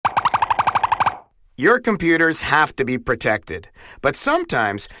Your computers have to be protected, but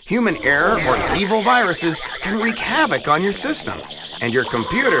sometimes human error or evil viruses can wreak havoc on your system, and your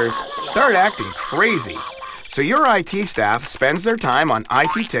computers start acting crazy. So your IT staff spends their time on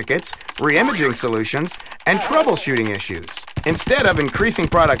IT tickets, re-imaging solutions, and troubleshooting issues. Instead of increasing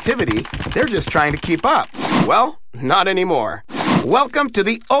productivity, they're just trying to keep up. Well, not anymore. Welcome to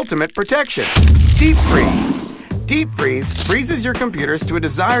the ultimate protection, Deep Freeze. Deep Freeze freezes your computers to a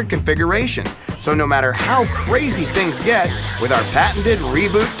desired configuration, so no matter how crazy things get, with our patented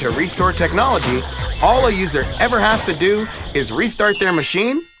reboot to restore technology, all a user ever has to do is restart their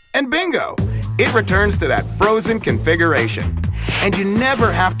machine, and bingo! It returns to that frozen configuration. And you never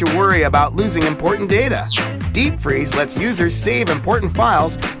have to worry about losing important data. Deep Freeze lets users save important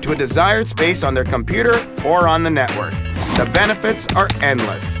files to a desired space on their computer or on the network. The benefits are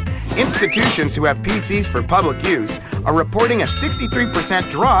endless. Institutions who have PCs for public use are reporting a 63%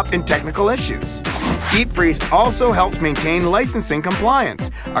 drop in technical issues. Deep Freeze also helps maintain licensing compliance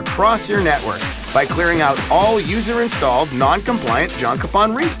across your network by clearing out all user-installed non-compliant junk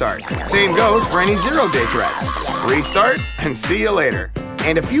upon restart. Same goes for any zero-day threats. Restart and see you later.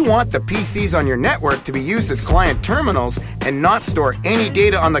 And if you want the PCs on your network to be used as client terminals and not store any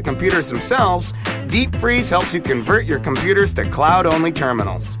data on the computers themselves, Deep Freeze helps you convert your computers to cloud-only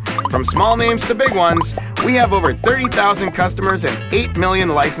terminals. From small names to big ones, we have over 30,000 customers and 8 million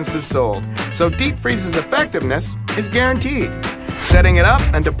licenses sold, so Deep Freeze's effectiveness is guaranteed. Setting it up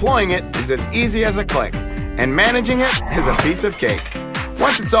and deploying it is as easy as a click, and managing it is a piece of cake.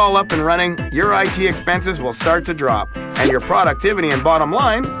 Once it's all up and running, your IT expenses will start to drop, and your productivity and bottom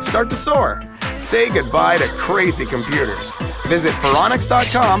line start to soar. Say goodbye to crazy computers. Visit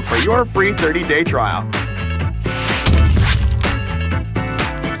Faronics.com for your free 30-day trial.